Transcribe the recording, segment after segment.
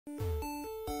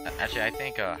Actually, I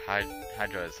think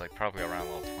Hydra is like probably around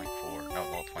level 24. No,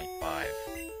 level 25.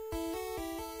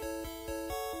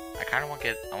 I kind of want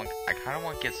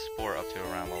to get Spore up to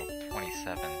around level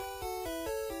 27,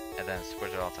 and then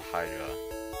switch it out to Hydra.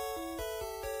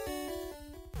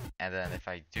 And then if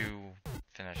I do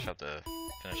finish up the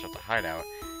Hideout,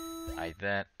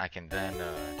 I can then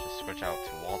just switch out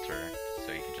to Walter,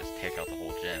 so you can just take out the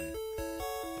whole gym.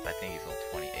 But I think he's level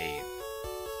 28.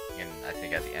 And I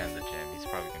think at the end of the gym, he's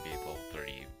probably going to be level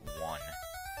 31.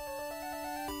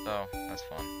 So, that's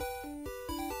fun.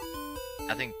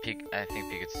 I think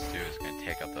Pikachu is going to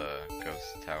take out the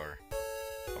Ghost Tower.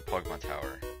 Or Pokemon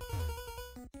Tower.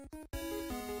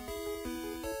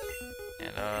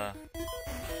 And,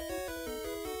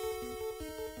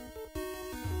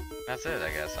 that's it,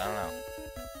 I guess. I don't know.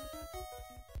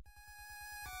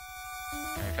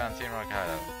 And we found Team Rock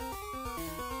Hideout.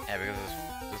 Yeah, because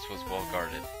this was well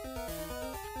guarded.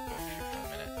 Go over here for a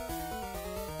minute.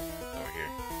 Over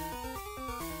here.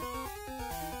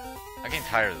 I'm getting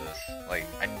tired of this. Like,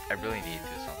 I really need to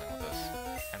do something with this.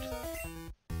 I'm just...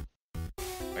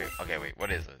 Wait, okay, wait,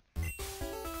 what is it?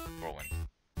 Whirlwind.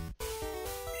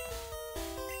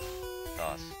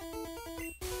 Toss.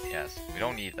 Yes, we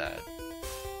don't need that.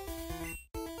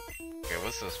 Okay,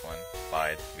 what's this one?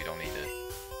 Bide. We don't need it.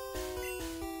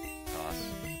 Toss.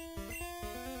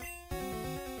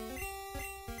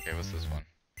 Okay, what's this one?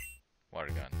 Water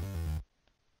gun.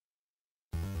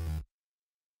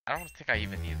 I don't think I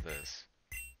even need this.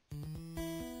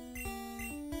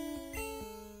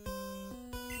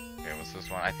 Okay, what's this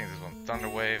one? I think this one, Thunder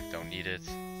Wave. Don't need it.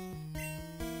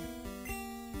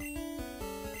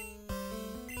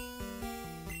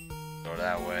 Go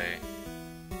that way.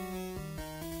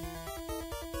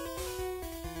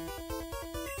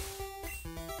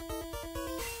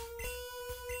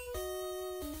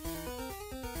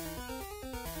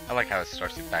 I like how it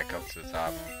starts to back up to the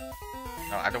top.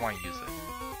 No, I don't want to use it.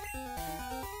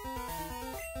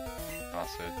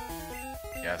 Toss it.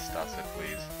 Yes, toss it,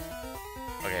 please.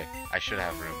 Okay, I should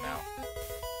have room now.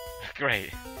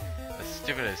 Great. The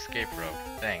stupid escape rope.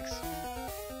 Thanks.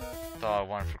 That's all I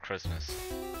wanted for Christmas.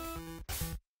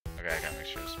 Okay, I gotta make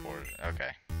sure it's forward.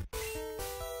 Okay.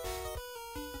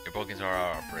 Your broke into our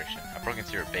operation. I broke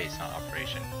into your base, not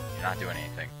operation. You're not doing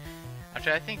anything.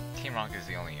 Actually, I think Team Rocket is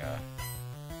the only,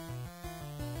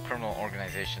 criminal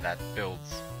organization that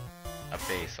builds a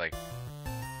base like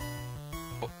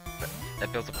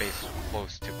that builds a base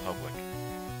close to public.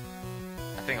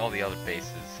 I think all the other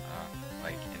bases,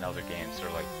 like in other games,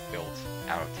 are like built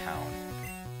out of town.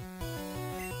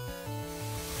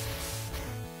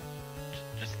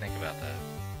 Just think about that.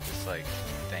 Just like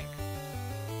think.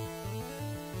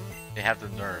 They have the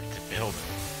nerve to build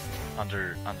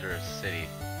under a city.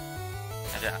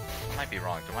 I might be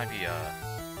wrong. There might be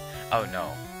oh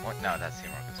no. What? No, that's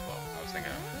Teamwork as well. I was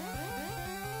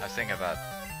thinking about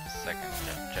the second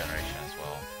generation as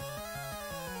well.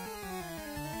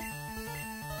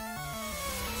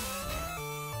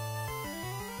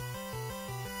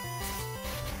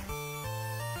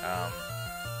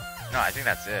 No, I think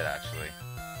that's it actually.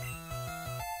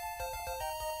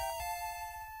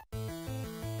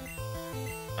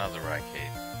 Another Raticate.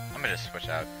 I'm gonna just switch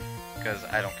out because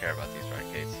I don't care about these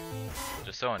Raticates.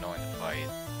 They're so annoying to fight.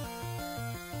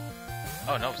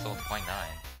 Oh no, it's level 29.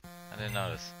 I didn't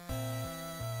notice.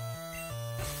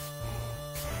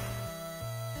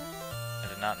 I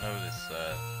did not notice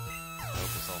it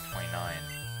was level 29.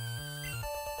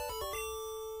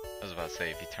 I was about to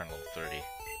say if you turn level 30.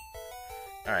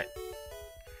 Alright.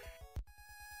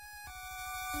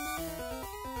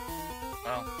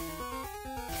 Well,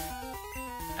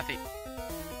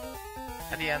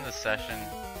 at the end of the session,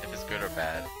 if it's good or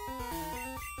bad,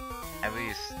 at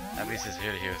least this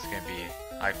video is gonna be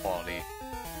high quality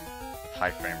with high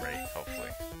frame rate,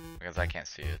 hopefully, because I can't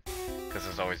see it, because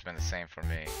it's always been the same for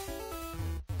me.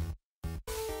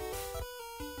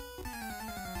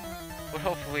 But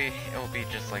hopefully it will be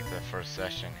just like the first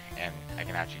session, and I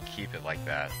can actually keep it like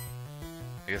that.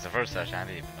 Because the first session I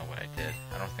didn't even know what I did.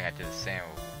 I don't think I did the same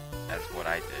as what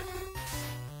I did.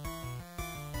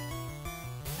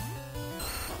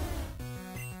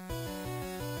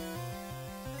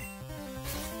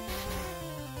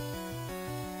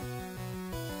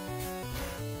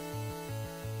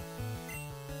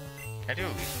 Can I do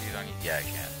at least these on you? Yeah, I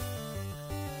can.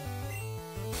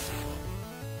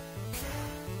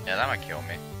 Yeah, that might kill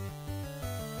me.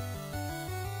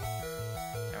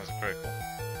 That was critical.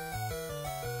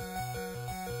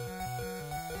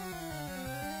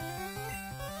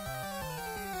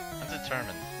 I'm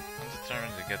determined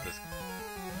to get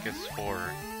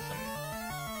Spore some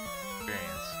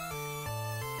experience.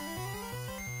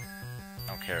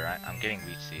 don't care. I'm getting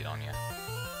leech seed on you,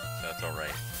 so that's all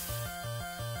right.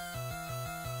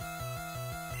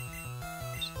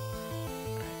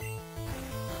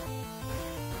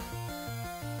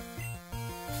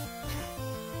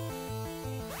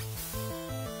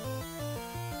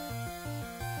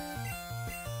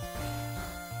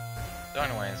 So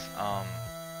anyways,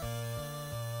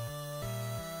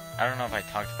 I don't know if I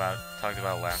talked about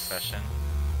it last session,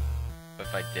 but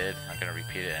if I did, I'm gonna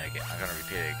repeat it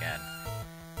again.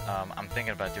 I'm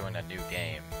thinking about doing a new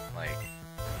game, like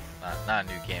not a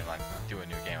new game, like do a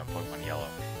new game of Pokemon Yellow,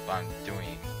 but I'm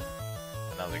doing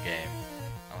another game.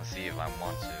 I want to see if I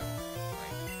want to,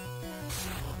 like,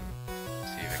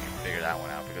 see if I can figure that one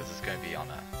out, because it's gonna be on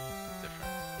a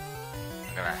different.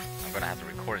 I'm gonna have to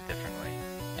record it differently,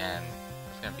 and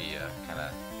it's gonna be kind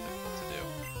of difficult to do.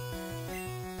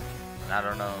 And I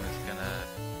don't know if it's gonna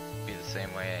be the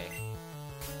same way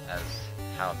as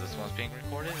how this one's being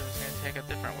recorded. It was gonna take a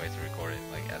different way to record it,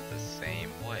 like at the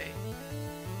same way,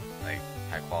 like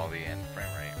high quality and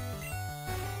frame rate.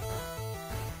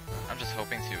 I'm just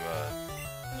hoping to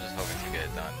get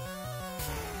it done.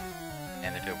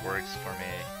 And if it works for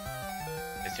me,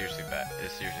 it's usually good.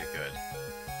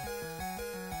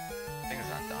 Thing's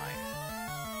not dying.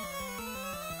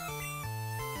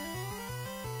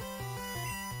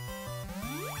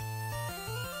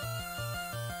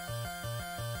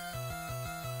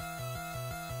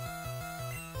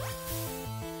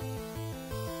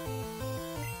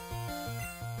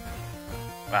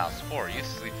 Wow, Spore, you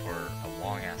sleep for a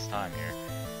long ass time here.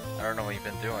 I don't know what you've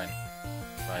been doing,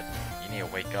 but you need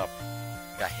to wake up.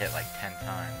 You got hit like 10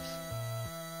 times.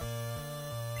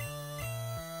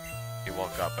 You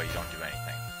woke up, but you don't do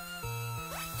anything.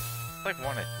 It's like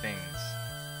one of the things.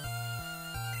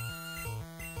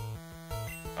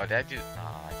 Oh, did I do?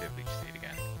 Oh, I did Leech Seed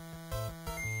again.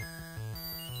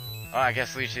 Oh, I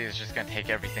guess Leech Seed is just gonna take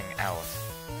everything out.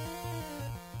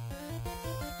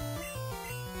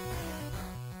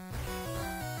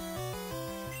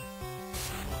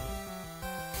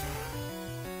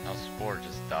 Spore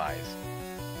just dies.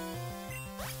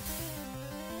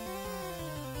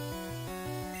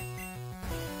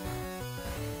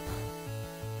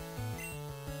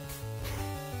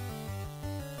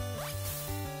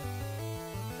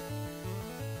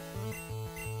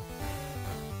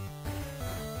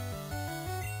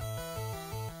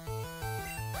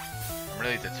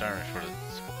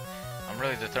 I'm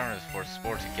really determined for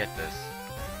Spore to get this.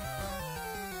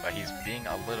 But he's being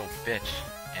a little bitch.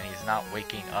 And he's not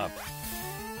waking up.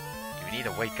 You need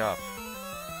to wake up.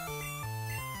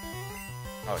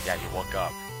 Oh yeah, you woke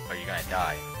up, but you're gonna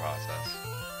die in the process.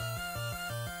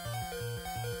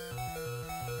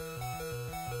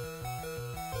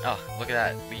 Oh, look at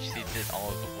that. Leech Seed did all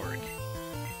of the work.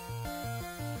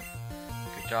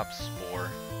 Good job, Spore.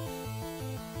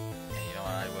 And you know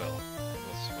what, I will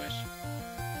switch.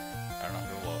 I don't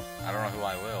know who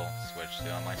I will switch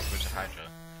to. I might switch to Hydra.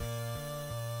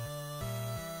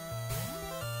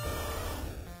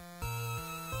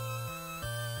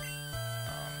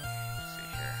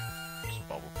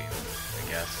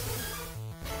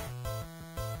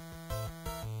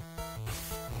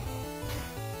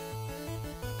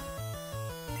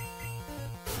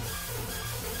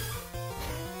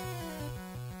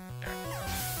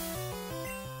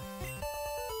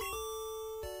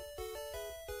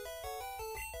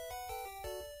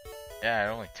 Yeah, it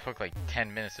only took like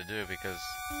 10 minutes to do it because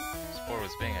Spore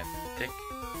was being a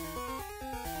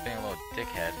little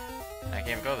dickhead. I can't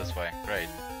even go this way. Great.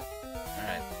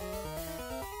 Alright.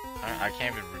 I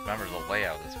can't even remember the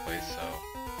layout of this place, so...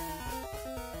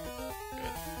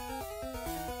 Good.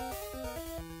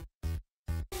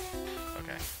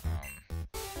 Okay,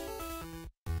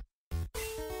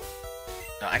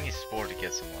 No, I need Spore to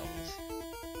get some levels.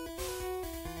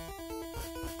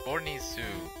 Spore needs to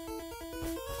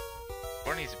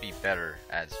be better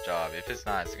at its job. If it's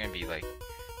not, it's gonna be like,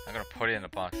 I'm gonna put it in a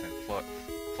box and float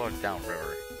it down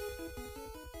river.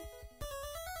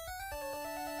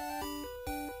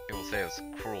 People say it's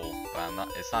cruel, but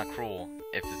it's not cruel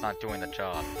if it's not doing the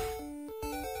job.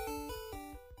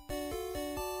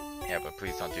 Yeah, but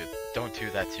please don't do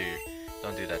that to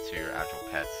your actual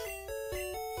pets.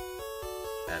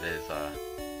 That is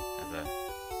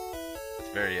it's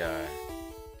very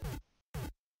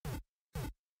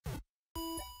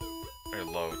very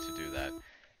low to do that.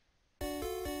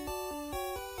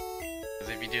 Because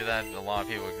if you do that, a lot of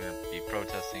people are going to be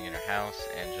protesting in your house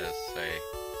and just say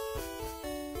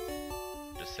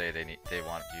they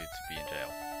want you to be in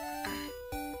jail.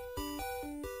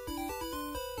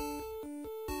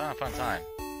 It's not a fun time.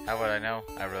 How would I know?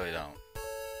 I really don't.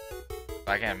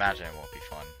 But I can't imagine it won't be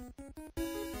fun.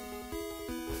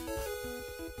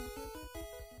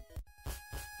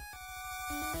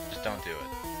 Just don't do it.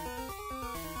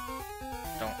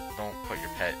 Don't put your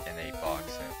pet in a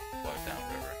box and float down a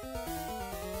river.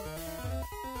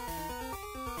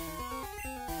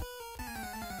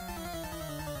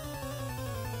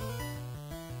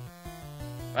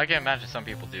 I can imagine some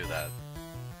people do that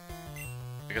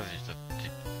because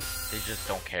they just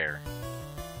don't care.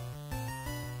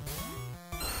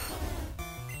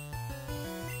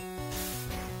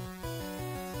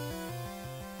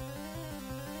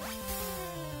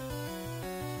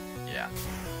 Yeah.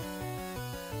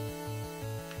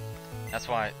 That's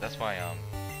why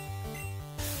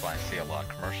I see a lot of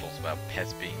commercials about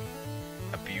pets being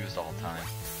abused all the time.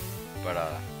 But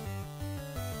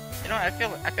you know, I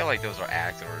feel like those are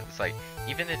acts, or it's like,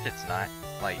 even if it's not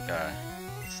like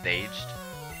staged,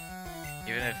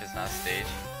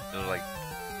 they're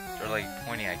like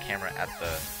pointing a camera at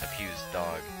the abused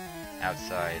dog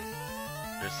outside.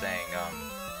 They're saying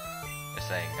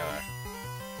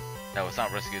no, it's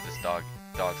not rescue this dog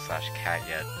slash cat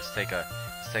yet. Let's take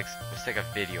a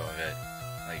video of it,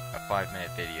 like a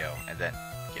 5-minute video, and then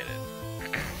get it.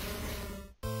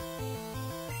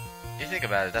 If you think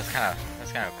about it, that's kind of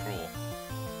cruel.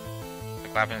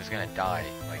 Like, what happens is gonna die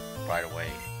like right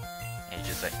away, and you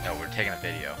just like, no, we're taking a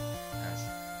video. And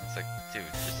it's like, dude,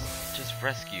 just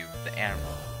rescue the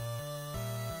animal.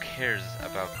 Who cares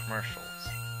about commercials?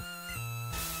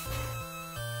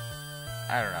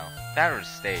 I don't know. That or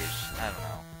staged. I don't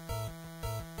know.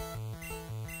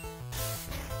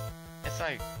 It's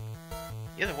like,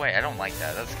 either way, I don't like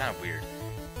that. That's kind of weird.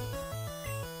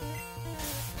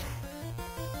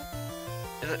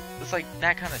 It's like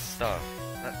that kind of stuff.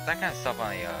 That kind of stuff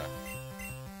on a,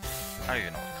 I don't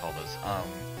even know what to call those. I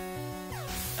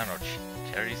don't know,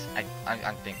 cherries?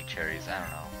 I'm thinking cherries. I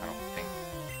don't know. I don't think.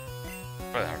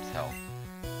 It's really hard to tell.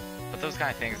 But those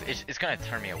kind of things, it's gonna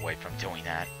turn me away from doing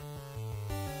that.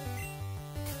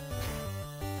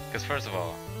 Because first of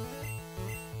all,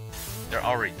 they're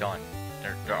already done.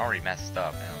 They're already messed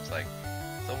up, and I was like,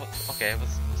 so what? Okay,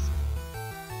 what's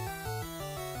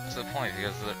the point?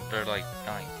 Because they're like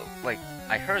dying. Like,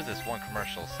 I heard this one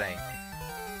commercial saying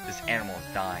this animal is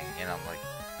dying, and I'm like,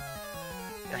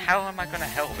 how am I gonna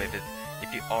help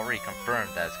if you already confirmed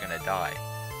that it's gonna die?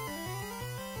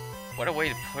 What a way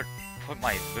to put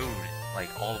my mood like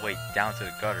all the way down to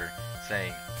the gutter,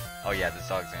 saying, oh yeah, this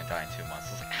dog's gonna die in 2 months.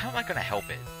 I was like, how am I gonna help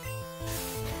it?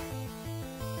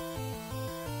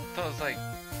 So it's like,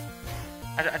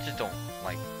 I just don't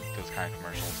like those kind of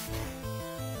commercials.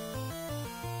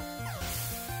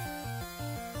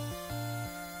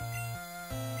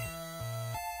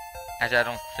 Actually,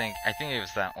 I think it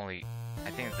was that only,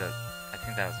 I think that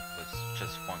was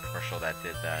just one commercial that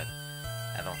did that.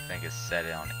 I don't think it said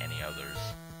it on any others.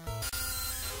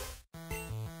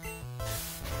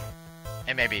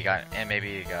 And maybe it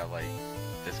got like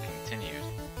discontinued.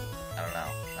 I don't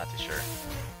know, not too sure.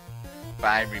 But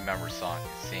I remember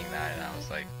seeing that, and I was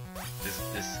like, this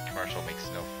commercial makes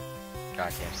no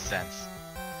goddamn sense.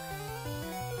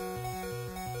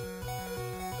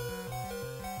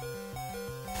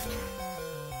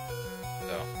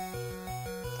 So,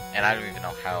 and I don't even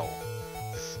know how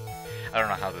this. I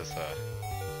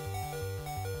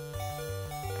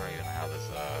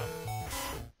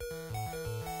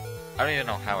don't even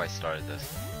know how I started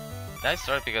this. Did I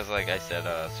start because, like I said,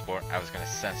 I was gonna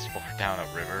send Sport down a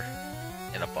river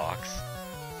in a box?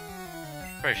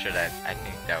 Pretty sure that, I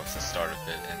think that was the start of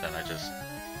it, and then I just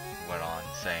went on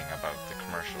saying about the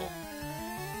commercial of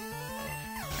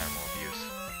animal abuse.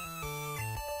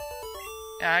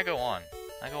 Yeah, I go on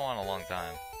a long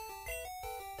time.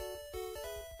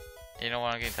 You know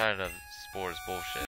what, I'm getting tired of Sport's bullshit.